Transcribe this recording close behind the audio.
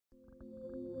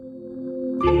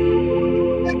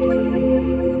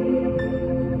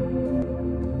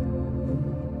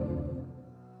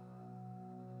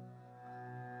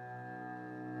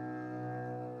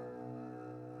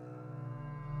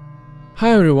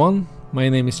Hi everyone, my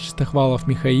name is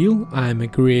Mikhail, I am a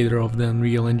creator of the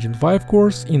Unreal Engine 5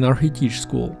 course in arhi.teach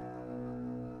school.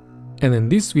 And in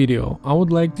this video I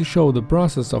would like to show the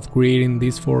process of creating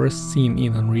this forest scene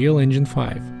in Unreal Engine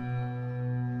 5.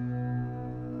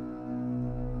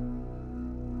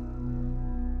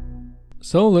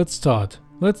 So let's start.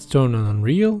 Let's turn on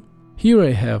Unreal. Here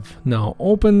I have now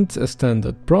opened a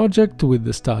standard project with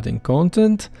the starting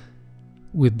content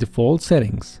with default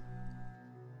settings.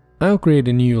 I'll create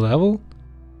a new level,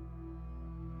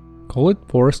 call it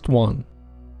Forest 1.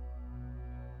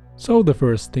 So the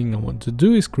first thing I want to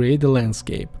do is create a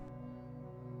landscape.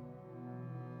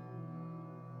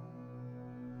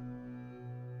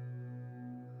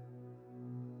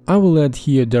 I will add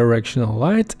here directional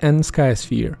light and sky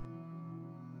sphere,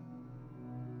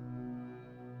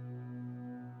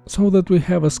 so that we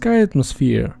have a sky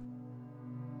atmosphere.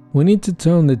 We need to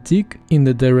turn the tick in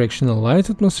the directional light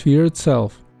atmosphere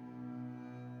itself.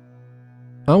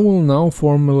 I will now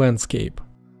form a landscape.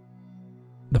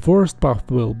 The forest path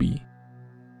will be.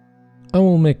 I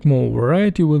will make more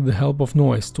variety with the help of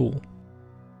noise tool.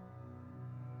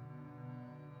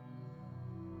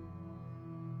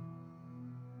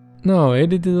 Now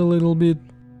edit it a little bit,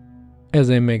 as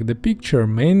I make the picture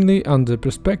mainly under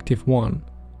perspective 1.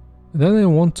 Then I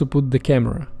want to put the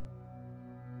camera.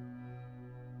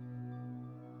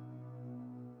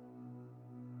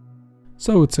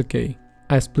 So it's okay.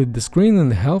 I split the screen in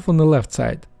half on the left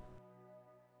side.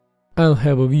 I'll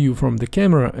have a view from the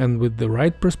camera and with the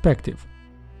right perspective.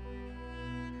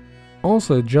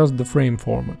 Also adjust the frame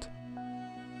format.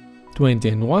 20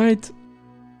 in wide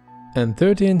and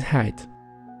 30 in height.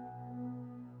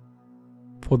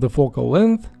 For the focal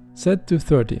length, set to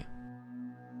 30.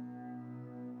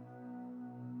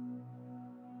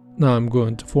 Now I'm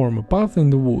going to form a path in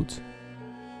the woods.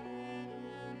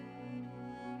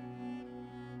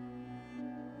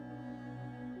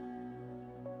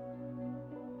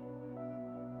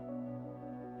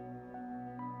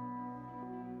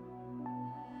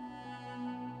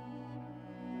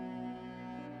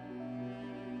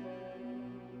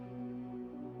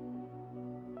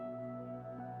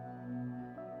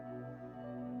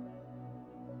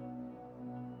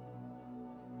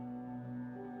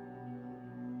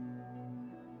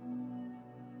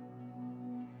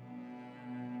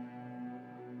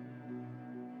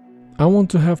 I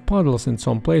want to have puddles in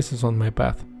some places on my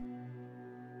path.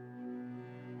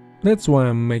 That's why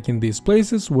I'm making these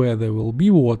places where there will be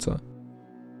water.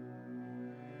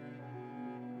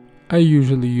 I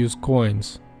usually use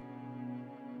coins.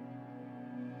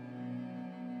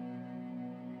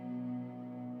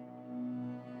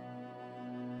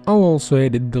 I'll also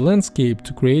edit the landscape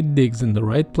to create digs in the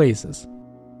right places.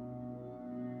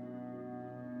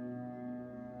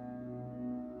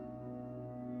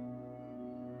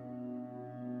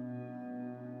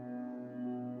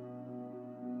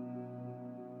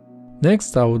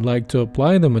 Next, I would like to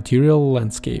apply the material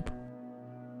landscape.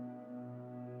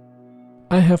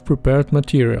 I have prepared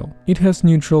material. It has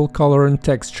neutral color and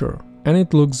texture, and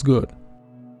it looks good.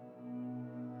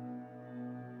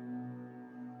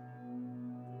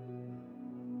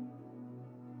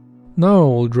 Now I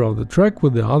will draw the track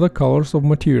with the other colors of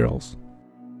materials.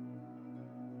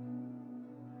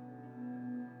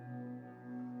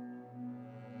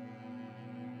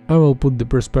 I will put the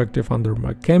perspective under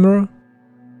my camera.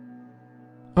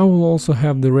 I will also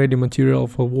have the ready material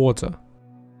for water.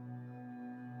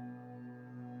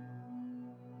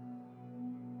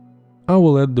 I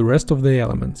will add the rest of the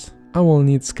elements. I will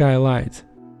need skylight.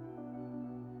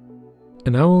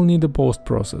 And I will need a post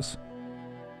process.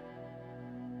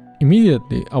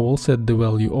 Immediately I will set the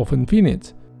value of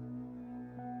infinite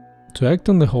to act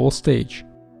on the whole stage.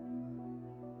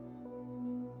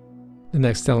 The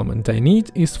next element I need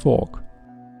is fog.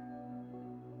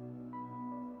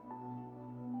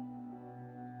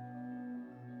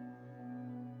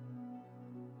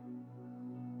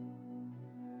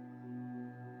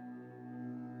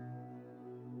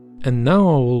 And now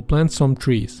I will plant some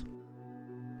trees.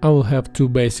 I will have two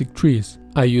basic trees.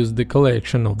 I use the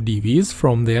collection of DVs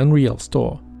from the Unreal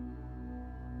store.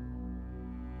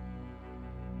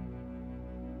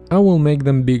 I will make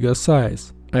them bigger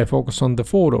size. I focus on the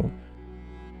photo.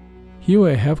 Here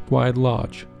I have quite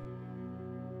large.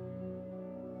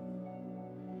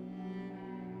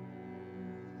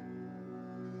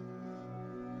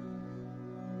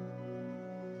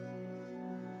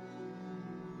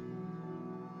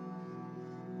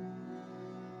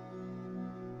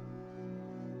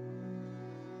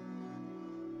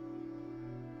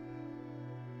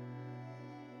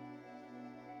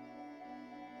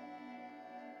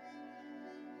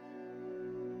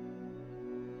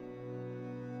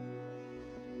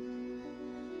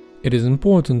 It is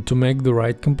important to make the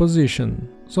right composition,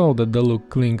 so that the look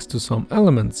clings to some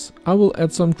elements. I will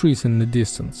add some trees in the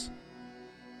distance.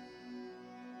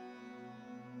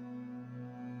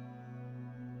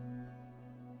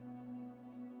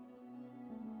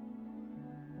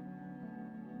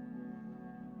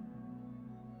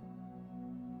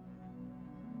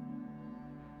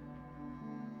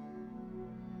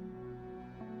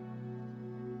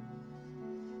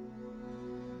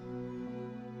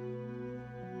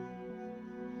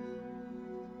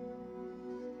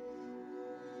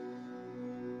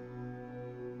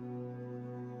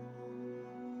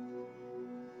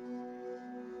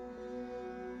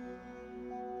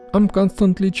 I'm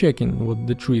constantly checking what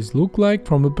the trees look like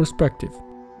from a perspective.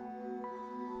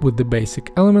 With the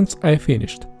basic elements I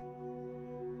finished.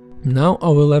 Now I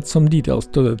will add some details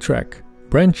to the track: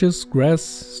 branches, grass,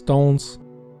 stones.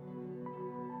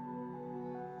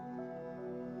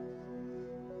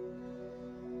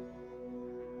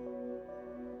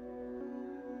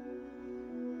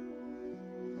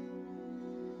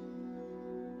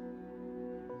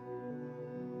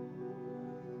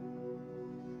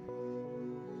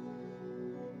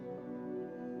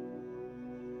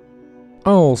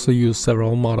 I also use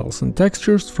several models and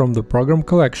textures from the program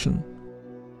collection.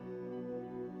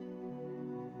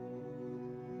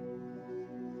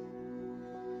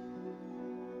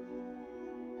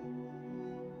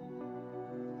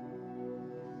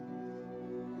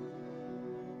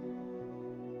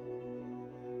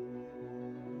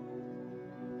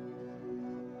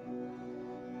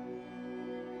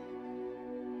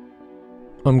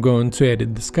 I'm going to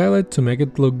edit the skylight to make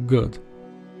it look good.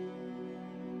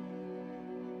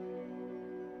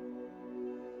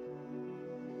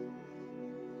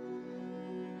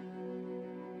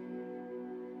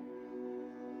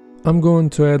 I'm going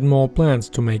to add more plants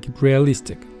to make it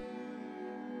realistic.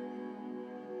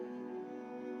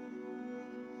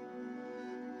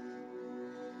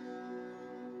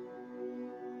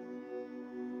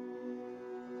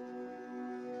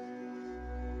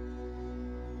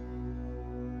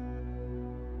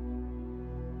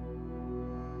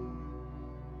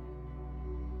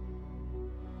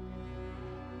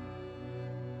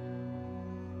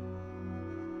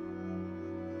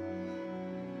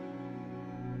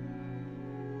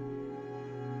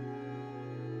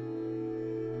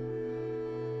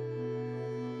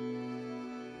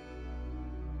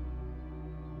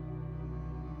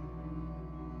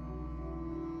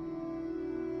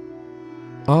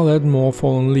 I'll add more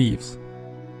fallen leaves.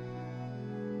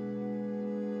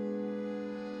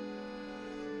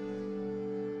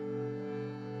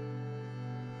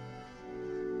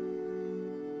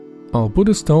 I'll put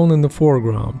a stone in the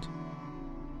foreground.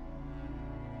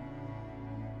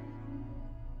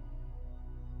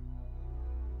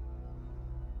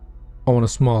 I want a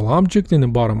small object in the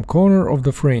bottom corner of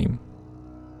the frame.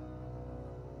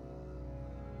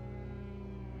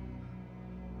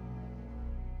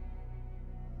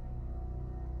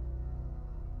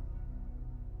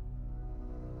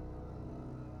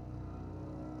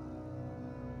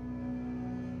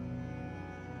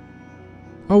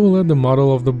 I will add the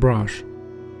model of the brush.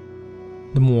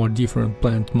 The more different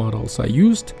plant models I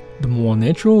used, the more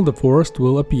natural the forest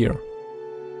will appear.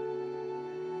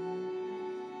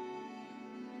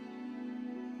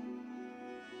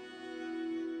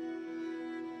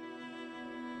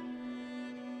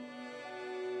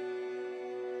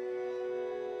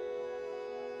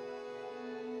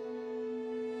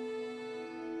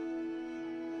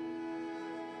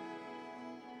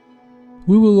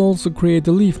 We will also create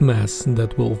a leaf mass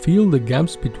that will fill the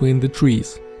gaps between the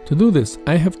trees. To do this,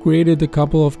 I have created a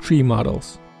couple of tree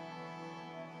models.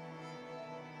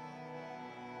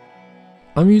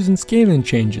 I'm using scaling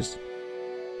changes,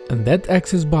 and that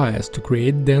acts as bias to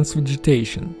create dense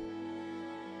vegetation.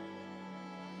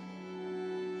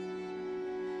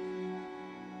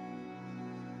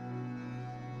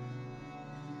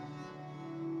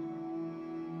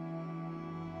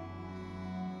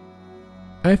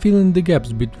 I fill in the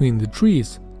gaps between the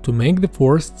trees to make the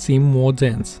forest seem more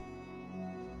dense.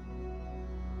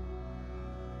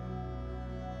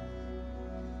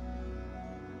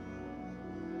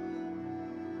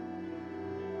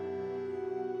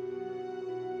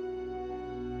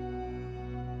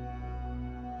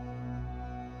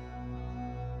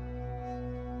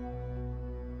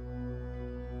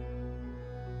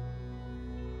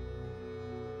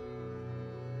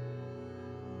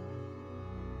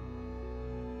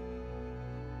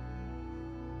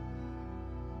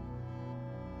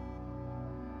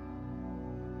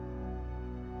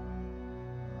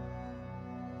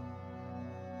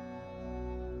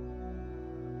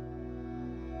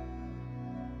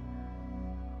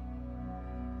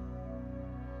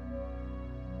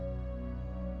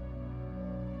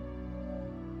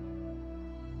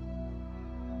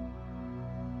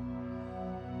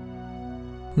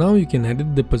 Now you can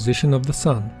edit the position of the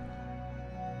sun.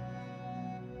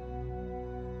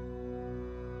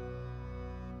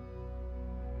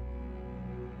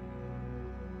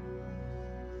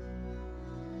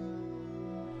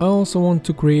 I also want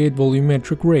to create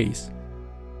volumetric rays.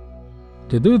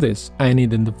 To do this, I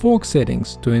need in the fog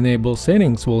settings to enable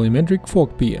settings volumetric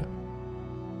fog peer.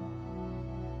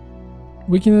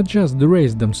 We can adjust the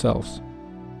rays themselves.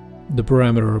 The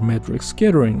parameter metric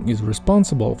scattering is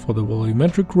responsible for the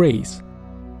volumetric rays.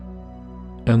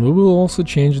 And we will also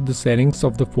change the settings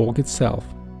of the fog itself.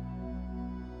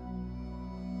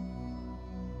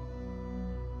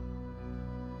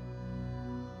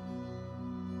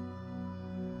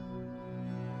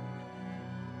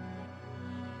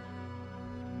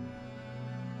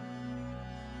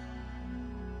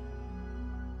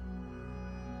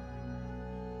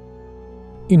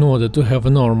 In order to have a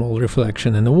normal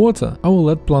reflection in the water, I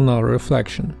will add planar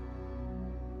reflection.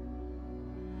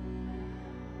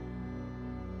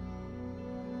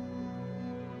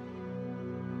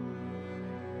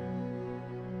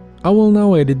 I will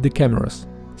now edit the cameras.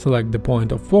 Select the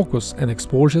point of focus and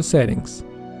exposure settings.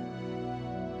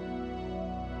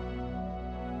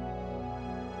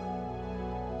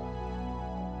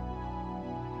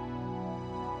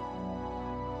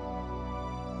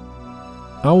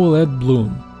 I will add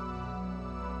bloom.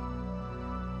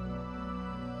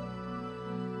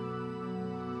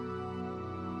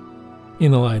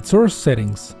 In the light source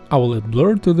settings, I will add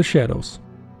blur to the shadows.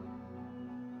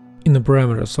 In the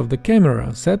parameters of the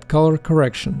camera, set color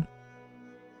correction.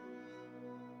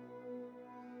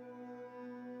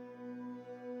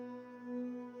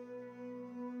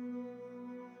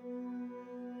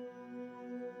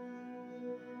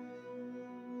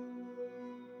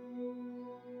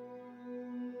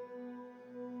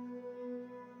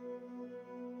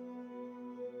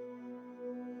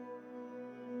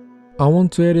 I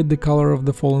want to edit the color of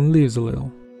the fallen leaves a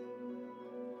little.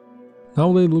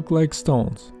 Now they look like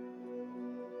stones.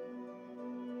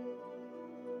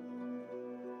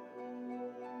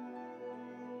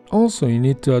 Also, you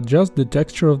need to adjust the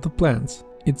texture of the plants.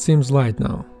 It seems light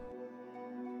now.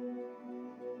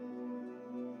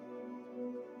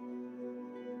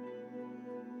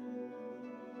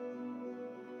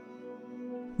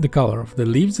 The color of the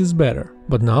leaves is better,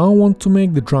 but now I want to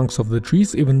make the trunks of the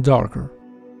trees even darker.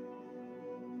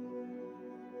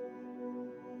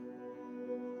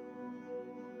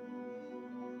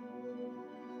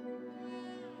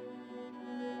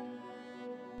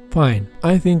 Fine,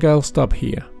 I think I'll stop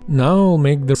here. Now I'll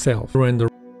make the self-render.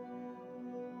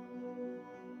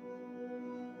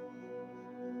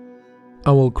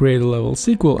 I will create a level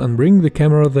sequel and bring the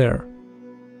camera there.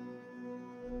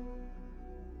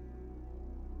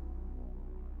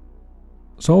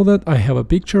 So that I have a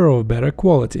picture of better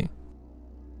quality.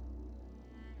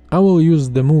 I will use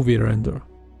the movie render.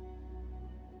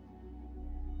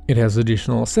 It has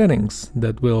additional settings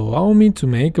that will allow me to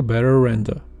make a better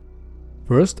render.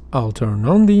 First, I'll turn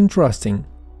on the interrusting.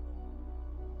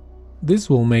 This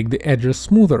will make the edges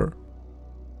smoother.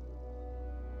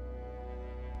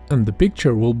 And the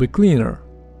picture will be cleaner.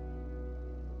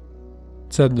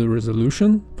 Set the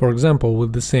resolution, for example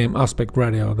with the same aspect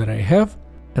ratio that I have,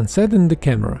 and set in the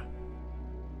camera.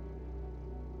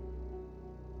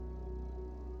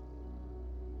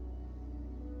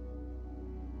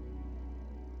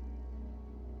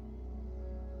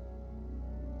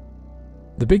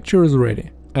 The picture is ready.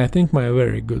 I think my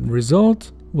very good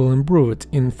result will improve it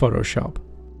in Photoshop.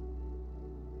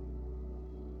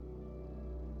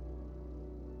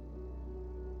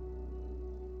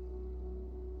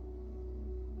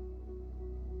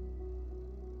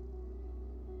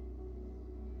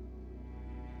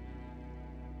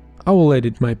 I will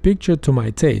edit my picture to my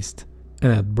taste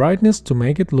and add brightness to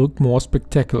make it look more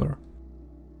spectacular.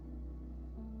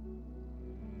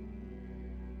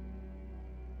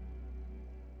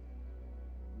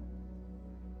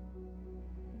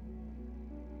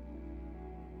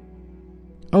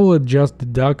 I will adjust the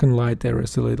dark and light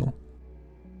areas a little.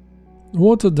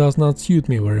 Water does not suit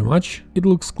me very much, it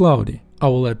looks cloudy. I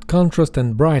will add contrast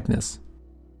and brightness.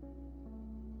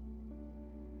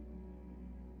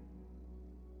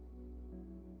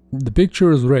 The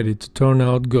picture is ready to turn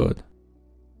out good.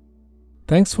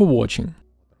 Thanks for watching.